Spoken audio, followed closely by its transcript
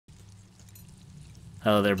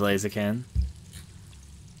Hello there, Blaziken.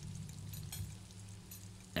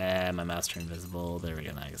 And my mouse turned invisible. There we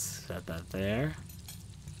go. Nice. Set that there.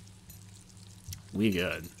 We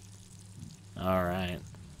good. Alright.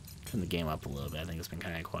 Turn the game up a little bit. I think it's been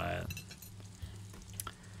kind of quiet.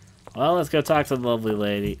 Well, let's go talk to the lovely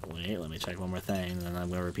lady. Wait, let me check one more thing, and then I'm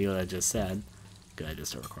going to repeat what I just said. Good, I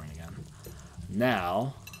just start recording again.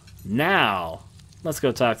 Now, let's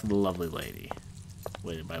go talk to the lovely lady.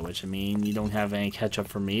 Wait, by which I mean you don't have any ketchup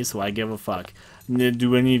for me, so I give a fuck.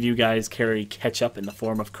 Do any of you guys carry ketchup in the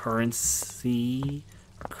form of currency?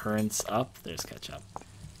 Or currents up? There's ketchup.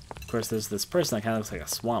 Of course, there's this person that kind of looks like a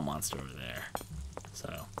swamp monster over there.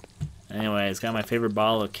 So, anyways, got my favorite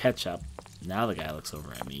bottle of ketchup. Now the guy looks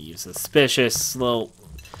over at me. You suspicious little...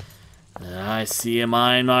 I see him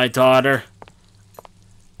eyeing my daughter.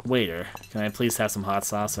 Waiter, can I please have some hot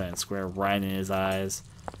sauce and square right in his eyes?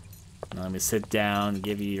 Now let me sit down and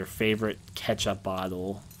give you your favorite ketchup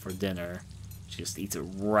bottle for dinner. She just eats it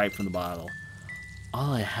right from the bottle.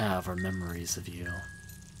 All I have are memories of you.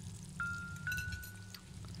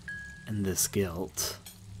 And this guilt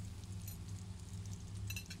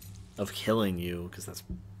of killing you, because that's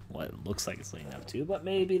what it looks like it's leading up to, but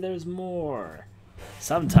maybe there's more.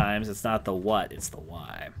 Sometimes it's not the what, it's the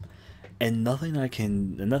why. And nothing I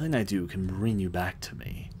do can bring you back to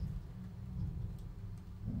me.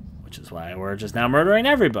 Which is why we're just now murdering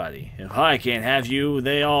everybody. If I can't have you,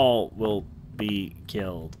 they all will be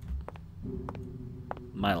killed.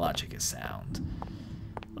 My logic is sound.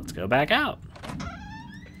 Let's go back out.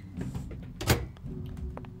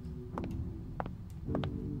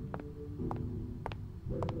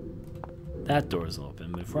 That door's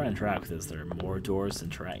open. Before I interact with this, there are more doors to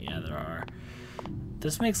interact. Yeah, there are.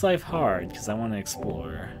 This makes life hard because I want to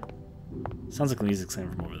explore. Sounds like the music's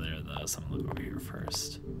coming from over there, though, so I'm gonna look over here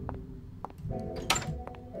first.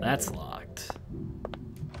 That's locked.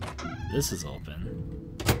 This is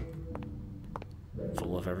open.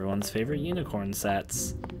 Full of everyone's favorite unicorn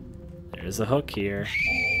sets. There's a hook here.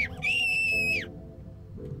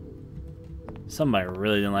 Somebody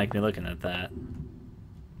really didn't like me looking at that.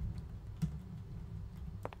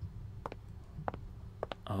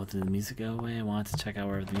 Oh, did the music go away? I wanted to check out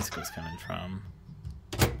where the music was coming from.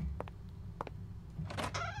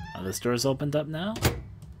 Oh, this door's opened up now?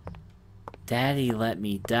 Daddy let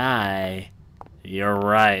me die. You're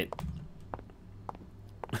right.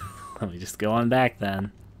 Let me just go on back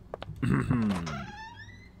then.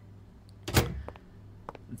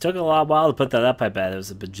 It took a while to put that up, I bet. It was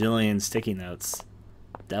a bajillion sticky notes.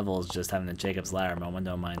 Devil's just having a Jacob's Ladder moment,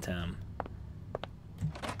 don't mind him.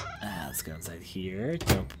 Let's go inside here.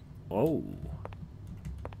 Nope. Oh.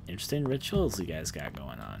 Interesting rituals you guys got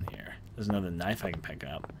going on here. There's another knife I can pick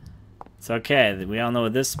up. It's okay. We all know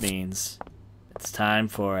what this means. It's time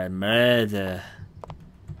for a murder.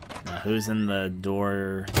 Now, who's in the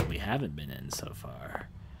door that we haven't been in so far?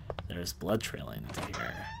 There's blood trailing into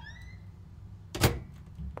here.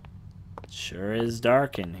 Sure is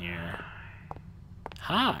dark in here.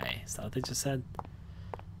 Hi. Is that what they just said?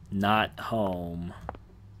 Not home.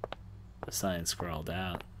 The sign scrolled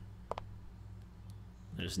out.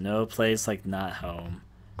 There's no place like not home.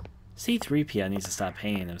 C-3PO needs to stop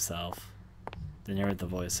hating himself. Didn't hear what the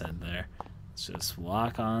voice said there. Let's just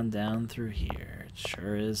walk on down through here. It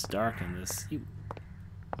sure is dark in this.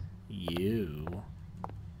 You.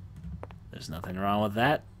 There's nothing wrong with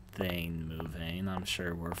that thing moving. I'm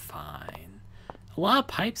sure we're fine. A lot of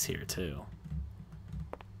pipes here, too.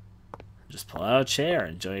 Just pull out a chair.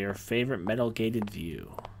 Enjoy your favorite metal-gated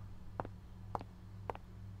view.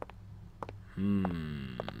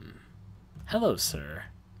 Hello, sir.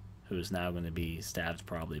 Who's now going to be stabbed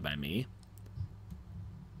probably by me.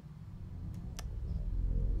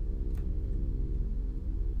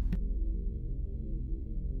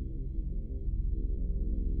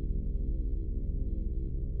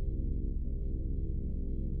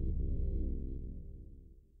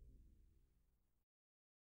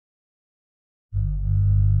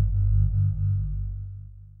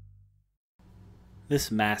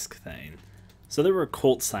 This mask thing. So there were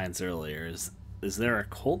cult signs earlier. Is there a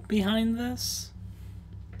cult behind this?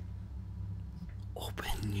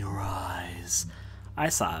 Open your eyes. I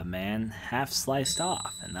saw a man half sliced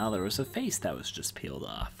off, and now there was a face that was just peeled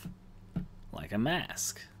off. Like a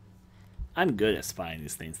mask. I'm good at spotting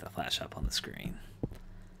these things that flash up on the screen.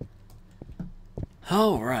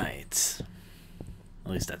 Alright.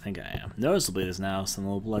 At least I think I am. Noticeably, there's now some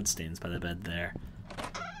little bloodstains by the bed there.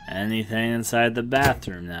 Anything inside the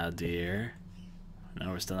bathroom now, dear? No,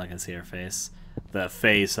 we're still not gonna see her face. The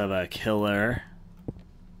face of a killer.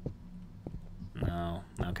 No,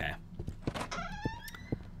 okay.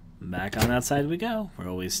 back on outside we go. Where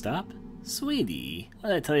will we stop? Sweetie, what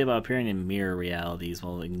did I tell you about appearing in mirror realities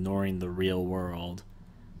while ignoring the real world?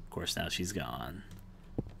 Of course, now she's gone.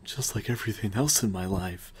 Just like everything else in my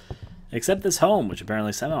life. Except this home, which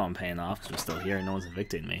apparently somehow I'm paying off because we're still here and no one's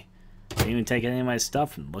evicting me. Didn't even take any of my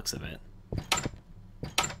stuff from the looks of it.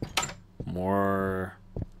 More...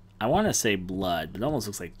 I want to say blood, but it almost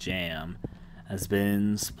looks like jam. Has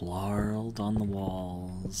been splarled on the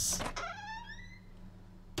walls.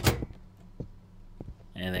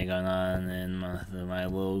 Anything going on in my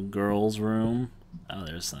little girl's room? Oh,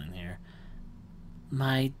 there's something here.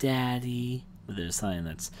 My daddy. But there's something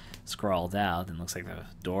that's scrawled out and looks like the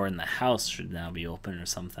door in the house should now be open or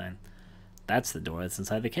something. That's the door that's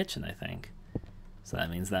inside the kitchen, I think. So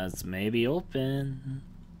that means that's maybe open.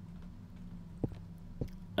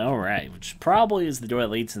 Alright, which probably is the door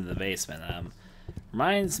that leads into the basement.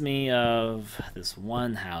 Reminds me of this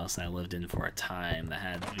one house I lived in for a time that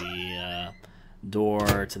had the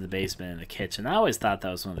door to the basement and the kitchen. I always thought that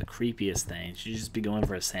was one of the creepiest things. You'd just be going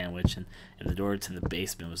for a sandwich, and if the door to the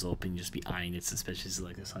basement was open, you'd just be eyeing it suspiciously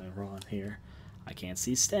like there's something wrong here. I can't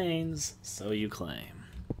see stains, so you claim.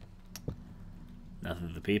 Nothing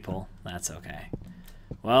to the people. That's okay.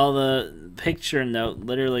 Well, the picture note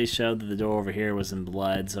literally showed that the door over here was in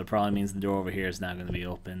blood, so it probably means the door over here is not going to be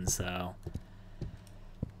open, so...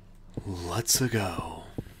 Let's go.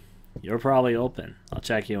 You're probably open. I'll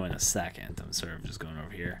check you in a second. I'm sort of just going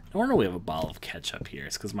over here. No wonder we have a bottle of ketchup here.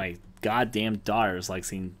 It's because my goddamn daughter is like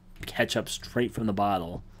seeing ketchup straight from the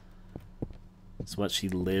bottle. It's what she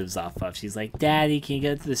lives off of. She's like, Daddy, can you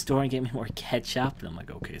go to the store and get me more ketchup? And I'm like,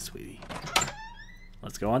 okay, sweetie.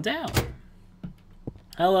 Let's go on down.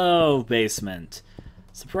 Hello, basement.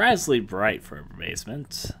 Surprisingly bright for a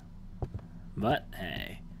basement. But,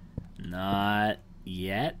 hey. Not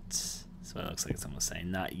yet. That's what it looks like someone's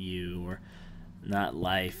saying. Not you, or not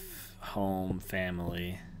life, home,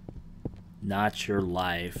 family. Not your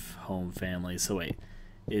life, home, family. So wait,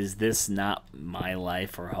 is this not my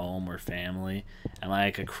life or home or family? Am I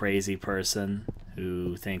like a crazy person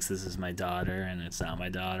who thinks this is my daughter and it's not my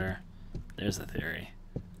daughter? There's a theory.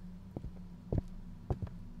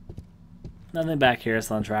 Nothing back here,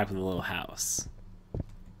 still on track with a little house.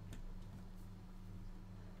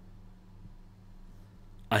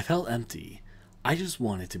 I felt empty. I just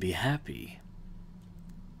wanted to be happy.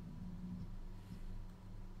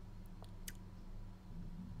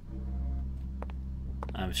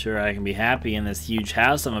 I'm sure I can be happy in this huge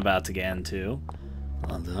house I'm about to get into.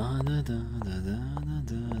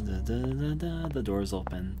 The door's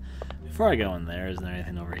open. Before I go in there, is there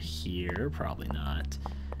anything over here? Probably not.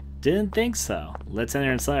 Didn't think so. Let's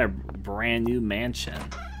enter inside our brand new mansion.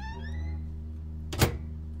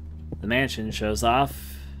 The mansion shows off.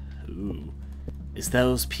 Ooh. Is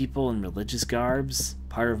those people in religious garbs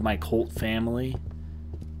part of my cult family?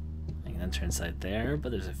 I can enter inside there,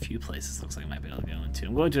 but there's a few places it looks like I might be able to go into.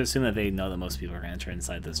 I'm going to assume that they know that most people are going to enter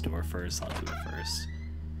inside this door first. I'll do it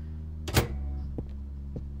first.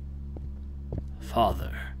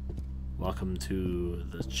 Father, welcome to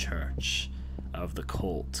the church of the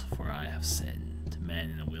cult, for I have sinned. Man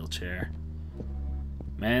in a wheelchair.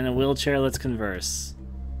 Man in a wheelchair, let's converse.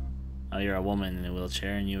 Oh, you're a woman in a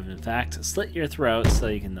wheelchair, and you have in fact slit your throat so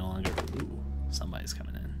you can no longer... Ooh, somebody's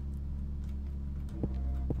coming in.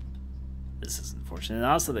 This is unfortunate. And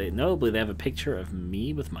also, notably, they have a picture of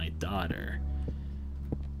me with my daughter.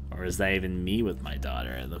 Or is that even me with my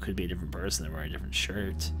daughter? There could be a different person. They're wearing a different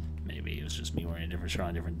shirt. Maybe it was just me wearing a different shirt on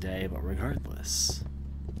a different day, but regardless.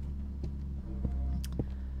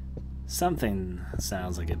 Something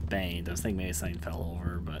sounds like it banged. I was thinking maybe something fell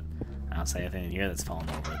over, but I don't see anything in here that's fallen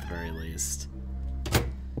over at the very least.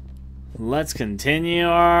 Let's continue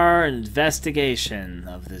our investigation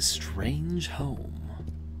of this strange home.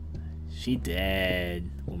 She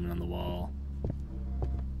dead. Woman on the wall.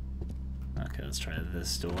 Okay, let's try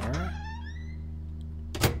this door.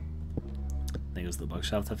 I think it was the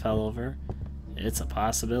bookshelf that fell over. It's a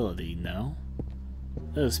possibility, no?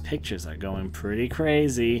 Those pictures are going pretty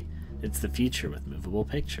crazy. It's the future with movable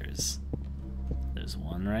pictures. There's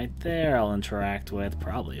one right there I'll interact with,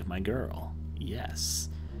 probably of my girl. Yes.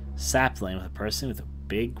 Sapling with a person with a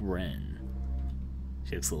big grin.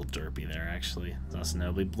 She looks a little derpy there, actually. There's also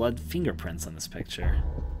notably blood fingerprints on this picture.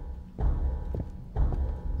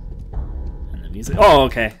 And the music... Oh,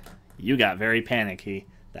 okay. You got very panicky.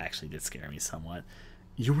 That actually did scare me somewhat.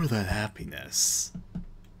 You were that happiness.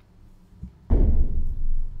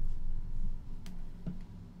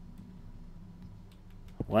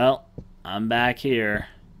 Well, I'm back here.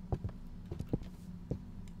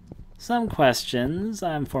 Some questions.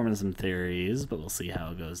 I'm forming some theories, but we'll see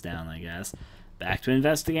how it goes down, I guess. Back to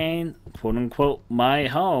investigating, quote-unquote, my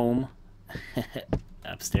home.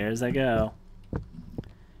 Upstairs I go.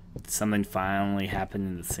 Something finally happened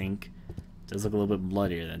in the sink. It does look a little bit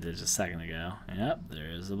bloodier than it did just a second ago. Yep,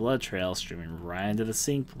 there's a blood trail streaming right into the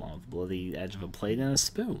sink along with the bloody edge of a plate and a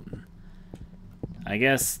spoon. I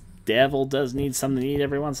guess Devil does need something to eat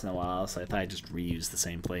every once in a while, so I thought I'd just reuse the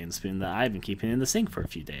same plate and spoon that I've been keeping in the sink for a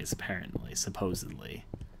few days, apparently, supposedly.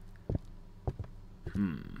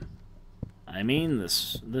 I mean,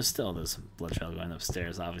 there's still this blood trail going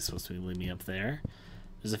upstairs, obviously supposed to be leading me up there.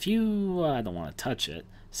 There's a few, I don't want to touch it.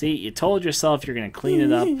 See, you told yourself you're going to clean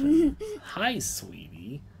it up. And, hi,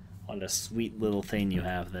 sweetie. What a sweet little thing you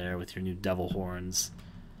have there with your new devil horns.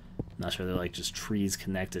 Not sure they're like just trees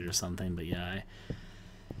connected or something, but yeah.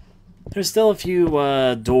 There's still a few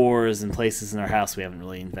doors and places in our house we haven't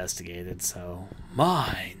really investigated, so...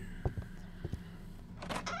 Mine!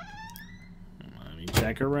 Let me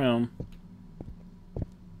check her room.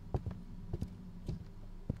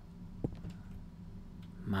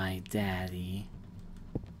 My daddy.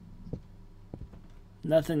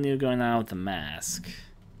 Nothing new going on with the mask.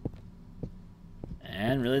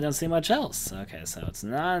 And really don't see much else. Okay, so it's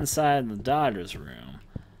not inside the daughter's room.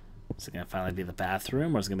 Is it going to finally be the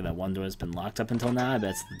bathroom, or is it going to be that one door that's been locked up until now? I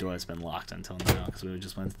bet it's the door that's been locked until now, because we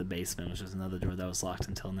just went to the basement, which is another door that was locked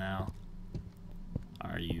until now.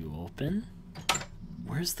 Are you open?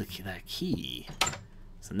 Where's the key, that key?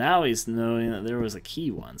 So now he's knowing that there was a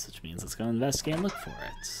key once, which means let's go investigate and look for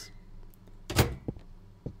it.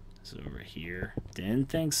 Is it over here? Didn't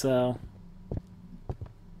think so.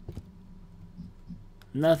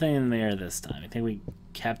 Nothing in the mirror this time. I think we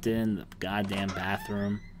kept it in the goddamn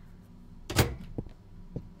bathroom.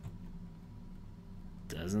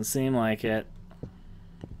 Doesn't seem like it.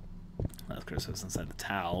 Well, of course it was inside the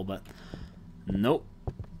towel, but nope.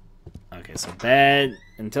 Okay, so bed.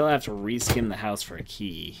 Until I have to reskim the house for a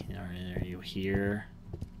key. Are you here?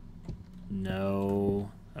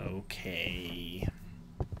 No. Okay.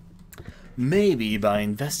 Maybe by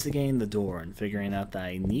investigating the door and figuring out that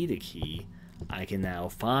I need a key, I can now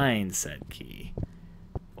find said key.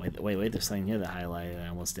 Wait, there's something here that highlighted I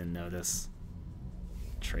almost didn't notice.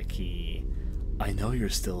 Tricky. I know you're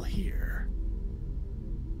still here.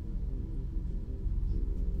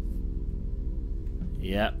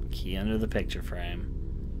 Yep, key under the picture frame.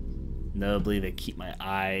 Notably, they keep my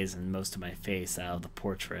eyes and most of my face out of the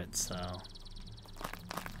portrait, so...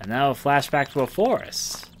 And now a flashback to a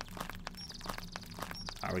forest.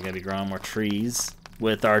 Are we gonna be growing more trees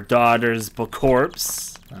with our daughter's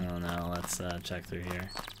corpse? I don't know, let's check through here.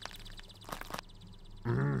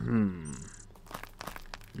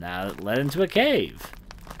 Now it led into a cave.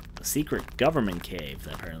 A secret government cave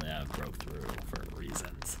that apparently I broke through for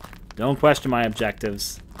reasons. Don't question my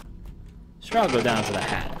objectives. Sure, I'll go down to the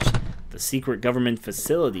hatch. The secret government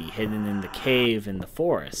facility hidden in the cave in the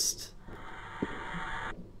forest.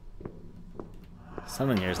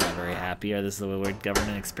 Someone here is not very happy. Are this the way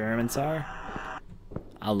government experiments are?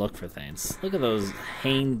 I'll look for things. Look at those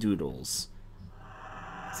Hain doodles.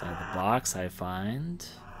 Inside the box, I find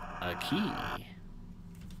a key.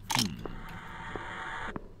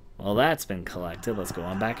 Well, that's been collected. Let's go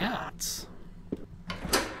on back out.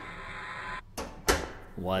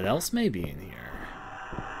 What else may be in here?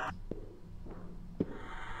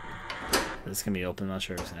 This can be open. I'm not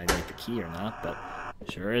sure if I need the key or not, but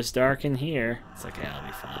sure is dark in here. It's okay, I'll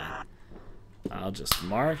be fine. I'll just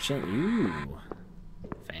march in. Ooh,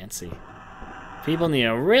 fancy. People need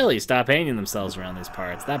to really stop hanging themselves around these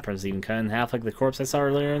parts. That person's even cut in half like the corpse I saw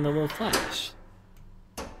earlier in the little flash.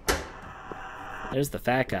 There's the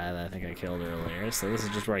fat guy that I think I killed earlier, so this is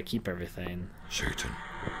just where I keep everything. Satan.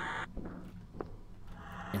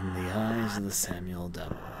 In the eyes of the Samuel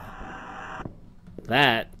Devil.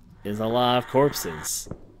 That is a lot of corpses.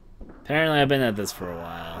 Apparently I've been at this for a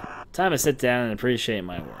while. Time to sit down and appreciate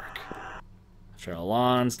my work. After a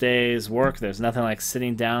long day's work, there's nothing like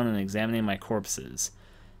sitting down and examining my corpses.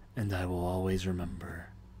 And I will always remember.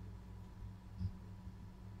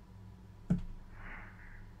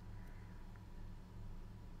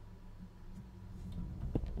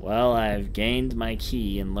 Well, I've gained my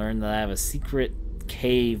key and learned that I have a secret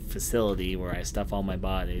cave facility where I stuff all my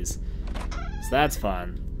bodies. So that's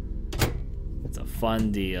fun. It's a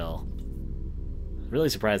fun deal. Really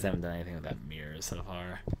surprised I haven't done anything with that mirror so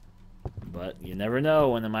far. But you never know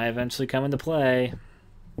when it might eventually come into play.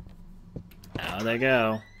 How'd I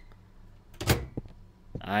go?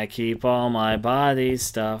 I keep all my bodies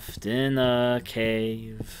stuffed in a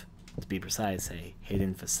cave. To be precise, a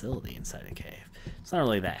hidden facility inside a cave. It's not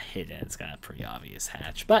really that hidden. It's got a pretty obvious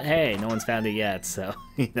hatch. But hey, no one's found it yet, so,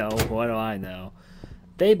 you know, what do I know?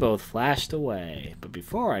 They both flashed away, but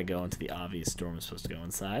before I go into the obvious door I'm supposed to go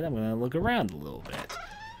inside, I'm going to look around a little bit.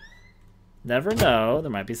 Never know,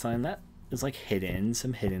 there might be something that is like hidden,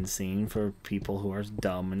 some hidden scene for people who are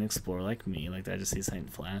dumb and explore like me. Like, did I just see something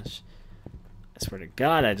flash? I swear to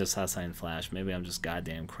God I just saw something flash. Maybe I'm just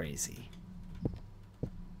goddamn crazy.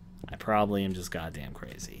 I probably am just goddamn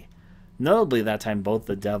crazy. Notably, that time both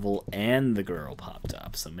the devil and the girl popped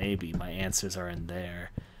up, so maybe my answers are in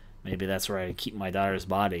there. Maybe that's where I keep my daughter's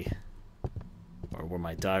body. Or where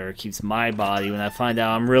my daughter keeps my body when I find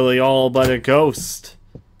out I'm really all but a ghost.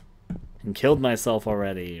 And killed myself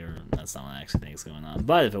already, or that's not what I actually think is going on.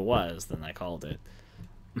 But if it was, then I called it.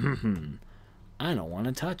 I don't want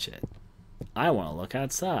to touch it. I want to look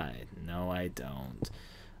outside. No, I don't.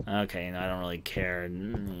 Okay, no, I don't really care.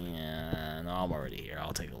 Yeah, no, I'm already here.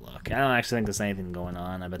 I'll take a look. I don't actually think there's anything going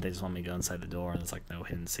on. I bet they just want me to go inside the door. There's like no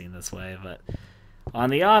hidden scene this way, but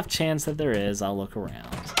on the off chance that there is, I'll look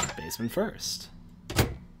around. Basement first. If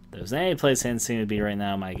there's any place hidden scene would be right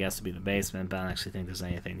now, my guess would be the basement, but I don't actually think there's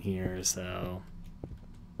anything here, so...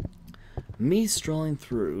 Me strolling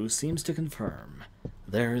through seems to confirm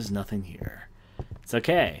there is nothing here. It's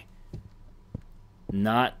okay.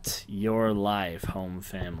 Not your life, home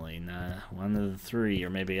family. Nah, one of the three, or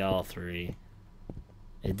maybe all three.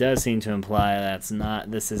 It does seem to imply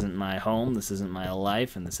this isn't my home, this isn't my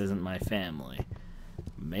life, and this isn't my family.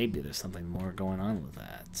 Maybe there's something more going on with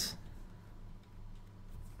that.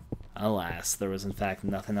 Alas, there was in fact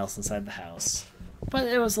nothing else inside the house. But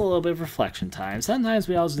it was a little bit of reflection time. Sometimes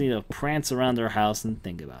we also need to prance around our house and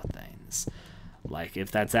think about things. Like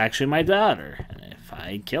if that's actually my daughter, and if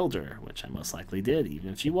I killed her, which I most likely did,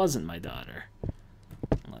 even if she wasn't my daughter.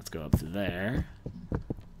 Let's go up to there.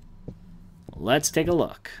 Let's take a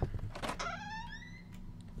look.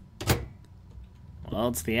 Well,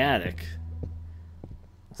 it's the attic.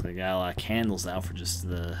 Looks like I got a lot of candles out for just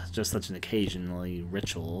such an occasionally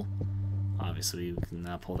ritual. Obviously, we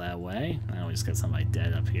cannot pull that away. Now we just got somebody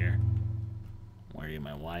dead up here. Where are you,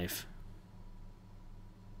 my wife?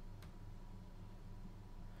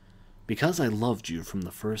 Because I loved you from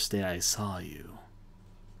the first day I saw you.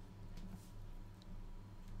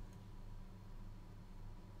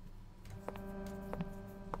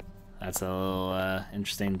 That's a little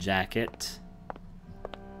interesting jacket.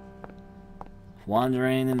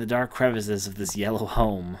 Wandering in the dark crevices of this yellow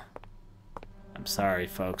home. I'm sorry,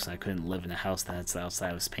 folks, I couldn't live in a house that's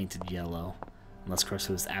outside was painted yellow. Unless, of course,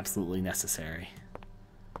 it was absolutely necessary.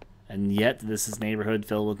 And yet, this is a neighborhood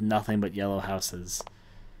filled with nothing but yellow houses.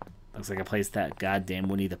 Looks like a place that goddamn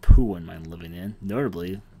Winnie the Pooh wouldn't mind living in.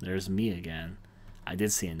 Notably, there's me again. I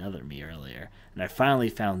did see another me earlier, and I finally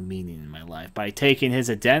found meaning in my life by taking his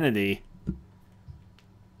identity.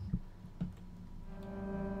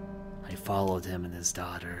 I followed him and his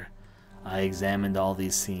daughter. I examined all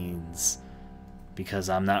these scenes, because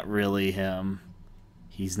I'm not really him.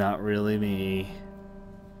 He's not really me.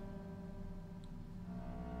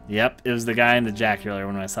 Yep, it was the guy in the jacket earlier.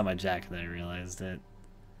 When I saw my jacket, I realized it.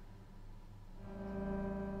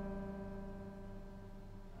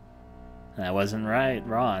 And I wasn't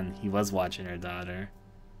wrong. He was watching her daughter.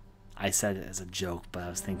 I said it as a joke, but I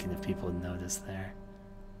was thinking if people would notice there.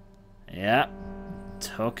 Yep.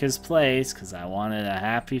 Took his place because I wanted a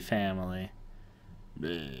happy family.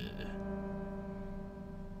 Bleh.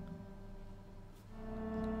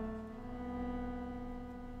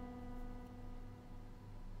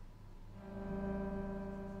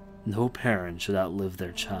 No parent should outlive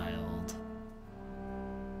their child.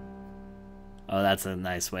 Oh, that's a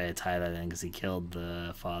nice way to tie that in, because he killed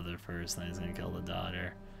the father first, and he's going to kill the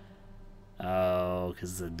daughter. Oh,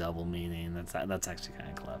 because it's a double meaning. That's actually kind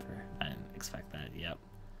of clever. I didn't expect that. Yep.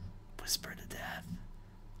 Whisper to death.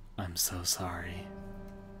 I'm so sorry.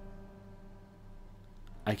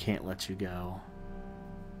 I can't let you go.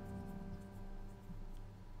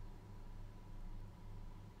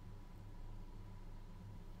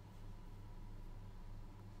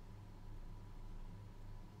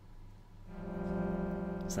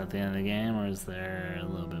 Is that the end of the game, or is there a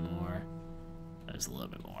little bit more? There's a little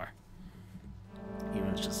bit more. Even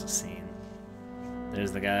if it's just a scene.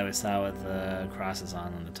 There's the guy that we saw with the crosses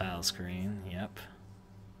on the tile screen. Yep.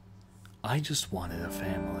 I just wanted a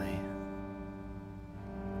family.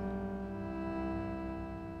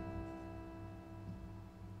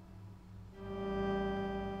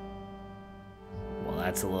 Well,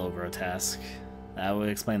 that's a little grotesque. That would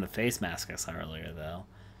explain the face mask I saw earlier, though.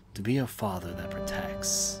 To be a father that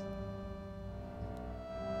protects.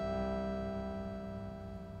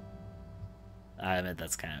 I admit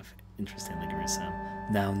that's kind of interestingly gruesome.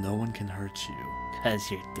 Now no one can hurt you,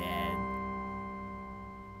 'cause you're dead.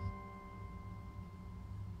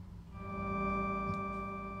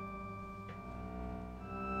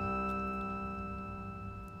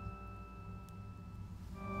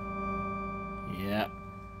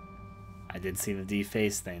 did see the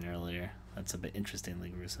deface thing earlier. That's a bit interestingly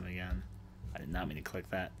gruesome again. I did not mean to click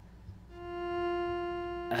that.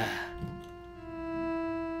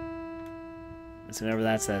 So whenever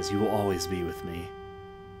that says, you will always be with me.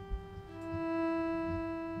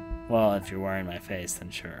 Well, if you're wearing my face, then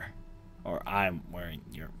sure. Or I'm wearing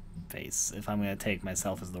your face. If I'm going to take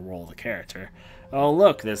myself as the role of the character. Oh,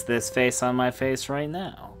 look, there's this face on my face right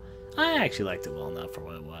now. I actually liked it well enough for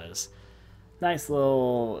what it was. Nice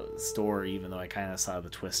little story, even though I kind of saw the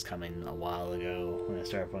twist coming a while ago when I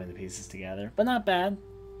started putting the pieces together. But not bad.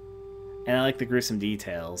 And I like the gruesome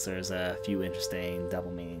details. There's a few interesting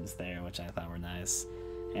double meanings there, which I thought were nice.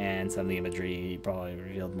 And some of the imagery probably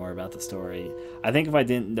revealed more about the story. I think if I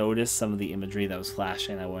didn't notice some of the imagery that was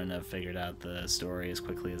flashing, I wouldn't have figured out the story as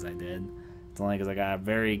quickly as I did. It's only because I got a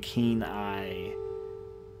very keen eye.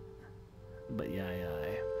 But yeah.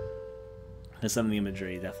 Some of the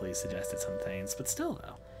imagery definitely suggested some things. But still,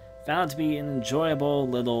 though, found it to be an enjoyable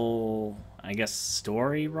little, I guess,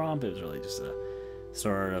 story romp. It was really just a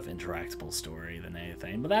sort of interactable story than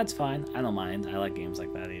anything. But that's fine. I don't mind. I like games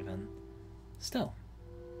like that even. Still.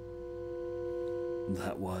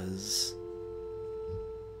 That was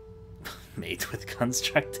Made with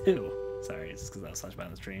Construct 2. Sorry, it's because I was watching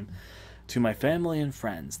on the stream. To my family and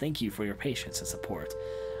friends, thank you for your patience and support.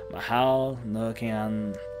 Mahal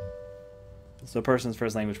Nokian. So the person's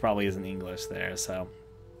first language probably isn't English there, so.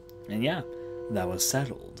 And yeah, that was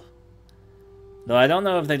settled. Though I don't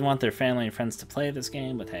know if they'd want their family and friends to play this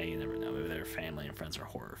game, but hey, you never know. Maybe their family and friends are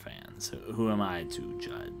horror fans. Who am I to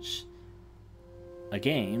judge? A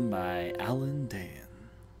game by Alan Dan.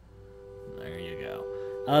 There you go.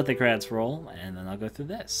 I'll let the credits roll, and then I'll go through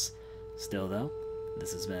this. Still, though,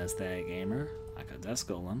 this has been AestheticGamer. I got Desk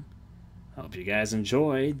Golem. I hope you guys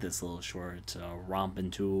enjoyed this little short romp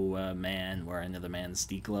into a man wearing another man's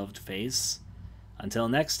de-gloved face. Until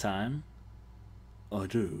next time,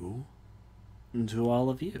 adieu to all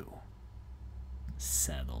of you.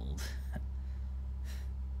 Settled.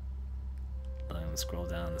 Let me scroll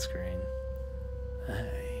down the screen.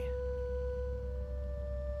 Hey.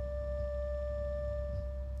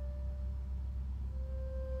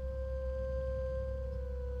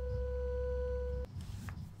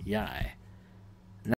 Yai.